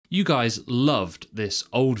You guys loved this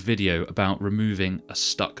old video about removing a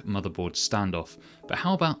stuck motherboard standoff, but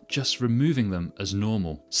how about just removing them as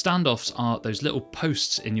normal? Standoffs are those little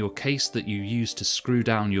posts in your case that you use to screw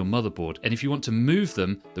down your motherboard, and if you want to move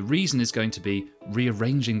them, the reason is going to be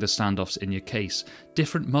rearranging the standoffs in your case.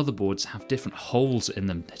 Different motherboards have different holes in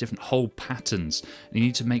them, different hole patterns, and you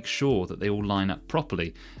need to make sure that they all line up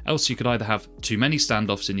properly, else you could either have too many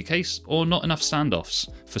standoffs in your case or not enough standoffs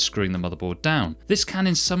for screwing the motherboard down. This can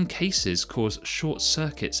in some cases cause short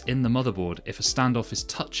circuits in the motherboard if a standoff is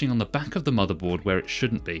touching on the back of the motherboard where it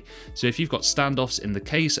shouldn't be. So if you've got standoffs in the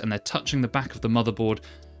case and they're touching the back of the motherboard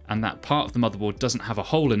and that part of the motherboard doesn't have a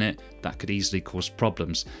hole in it, that could easily cause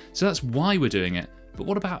problems. So that's why we're doing it. But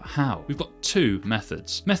what about how? We've got two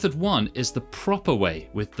methods. Method one is the proper way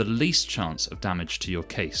with the least chance of damage to your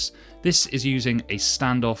case. This is using a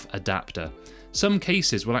standoff adapter. Some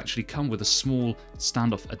cases will actually come with a small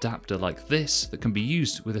standoff adapter like this that can be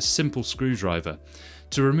used with a simple screwdriver.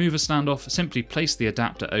 To remove a standoff, simply place the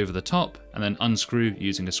adapter over the top and then unscrew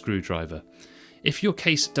using a screwdriver. If your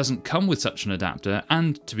case doesn't come with such an adapter,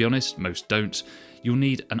 and to be honest, most don't, you'll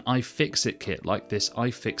need an iFixit kit like this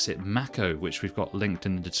iFixit Mako, which we've got linked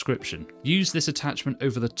in the description. Use this attachment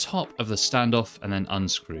over the top of the standoff and then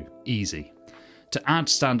unscrew. Easy. To add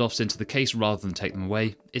standoffs into the case rather than take them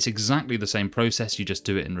away, it's exactly the same process, you just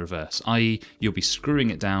do it in reverse, i.e. you'll be screwing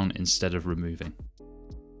it down instead of removing.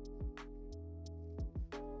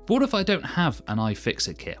 But what if I don't have an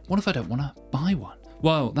iFixit kit? What if I don't want to buy one?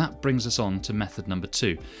 Well, that brings us on to method number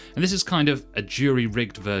two. And this is kind of a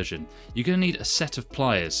jury-rigged version. You're going to need a set of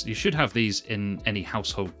pliers. You should have these in any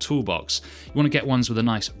household toolbox. You want to get ones with a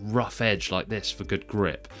nice rough edge like this for good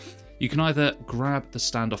grip. You can either grab the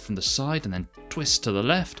standoff from the side and then twist to the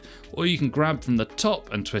left, or you can grab from the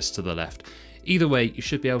top and twist to the left. Either way, you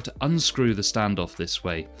should be able to unscrew the standoff this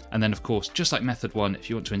way. And then of course, just like method one, if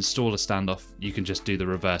you want to install a standoff, you can just do the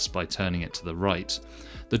reverse by turning it to the right.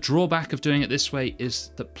 The drawback of doing it this way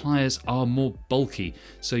is that pliers are more bulky,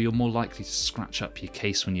 so you're more likely to scratch up your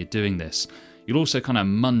case when you're doing this. You'll also kind of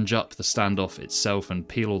munge up the standoff itself and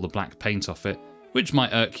peel all the black paint off it, which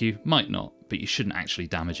might irk you, might not, but you shouldn't actually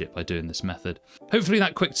damage it by doing this method. Hopefully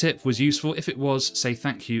that quick tip was useful. If it was, say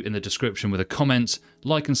thank you in the description with a comment,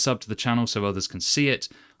 like and sub to the channel so others can see it.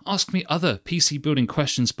 Ask me other PC building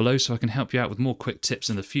questions below so I can help you out with more quick tips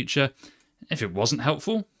in the future. If it wasn't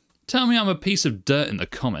helpful, tell me I'm a piece of dirt in the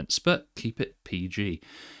comments, but keep it PG.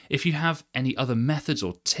 If you have any other methods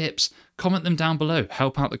or tips, comment them down below,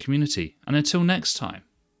 help out the community, and until next time,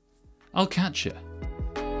 I'll catch you